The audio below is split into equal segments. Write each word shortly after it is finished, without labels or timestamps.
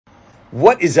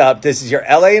What is up? This is your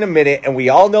LA in a minute, and we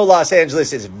all know Los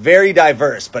Angeles is very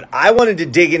diverse, but I wanted to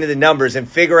dig into the numbers and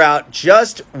figure out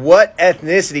just what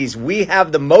ethnicities we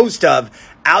have the most of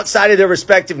outside of their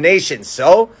respective nations.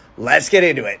 So let's get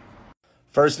into it.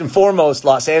 First and foremost,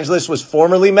 Los Angeles was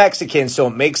formerly Mexican, so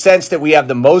it makes sense that we have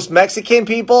the most Mexican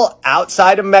people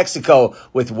outside of Mexico,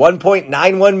 with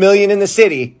 1.91 million in the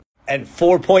city and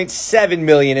 4.7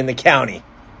 million in the county.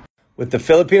 With the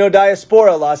Filipino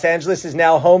diaspora, Los Angeles is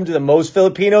now home to the most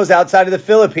Filipinos outside of the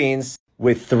Philippines,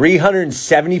 with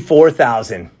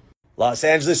 374,000. Los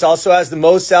Angeles also has the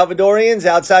most Salvadorans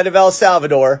outside of El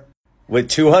Salvador,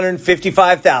 with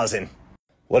 255,000.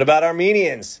 What about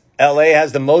Armenians? LA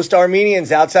has the most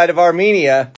Armenians outside of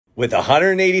Armenia, with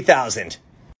 180,000.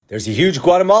 There's a huge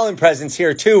Guatemalan presence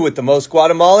here too, with the most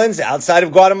Guatemalans outside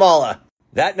of Guatemala.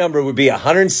 That number would be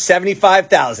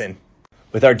 175,000.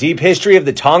 With our deep history of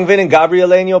the Tongvan and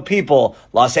Gabrieleño people,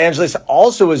 Los Angeles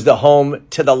also is the home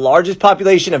to the largest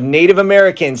population of Native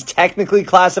Americans technically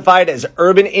classified as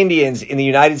urban Indians in the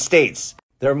United States.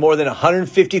 There are more than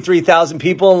 153,000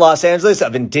 people in Los Angeles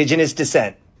of indigenous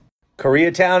descent.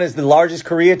 Koreatown is the largest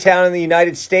Koreatown in the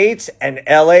United States, and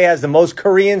LA has the most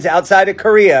Koreans outside of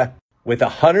Korea, with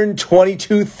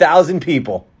 122,000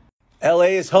 people. LA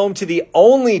is home to the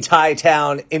only Thai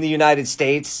town in the United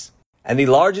States, and the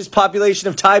largest population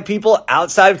of Thai people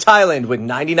outside of Thailand, with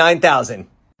 99,000.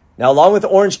 Now, along with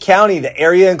Orange County, the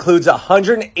area includes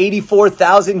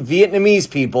 184,000 Vietnamese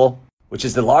people, which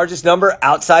is the largest number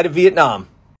outside of Vietnam.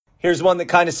 Here's one that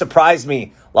kind of surprised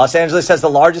me. Los Angeles has the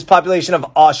largest population of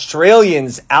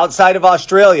Australians outside of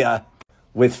Australia,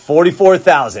 with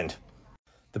 44,000.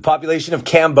 The population of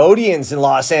Cambodians in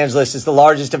Los Angeles is the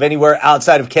largest of anywhere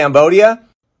outside of Cambodia,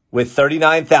 with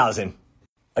 39,000.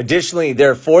 Additionally,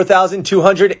 there are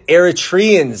 4,200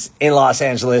 Eritreans in Los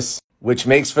Angeles, which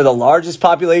makes for the largest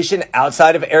population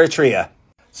outside of Eritrea.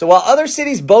 So while other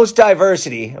cities boast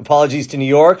diversity, apologies to New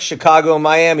York, Chicago, and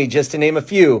Miami, just to name a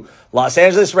few, Los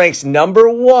Angeles ranks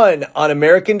 #1 on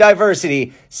American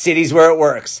diversity, cities where it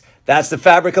works. That's the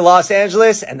fabric of Los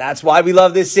Angeles, and that's why we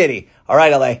love this city. All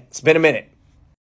right, LA, it's been a minute.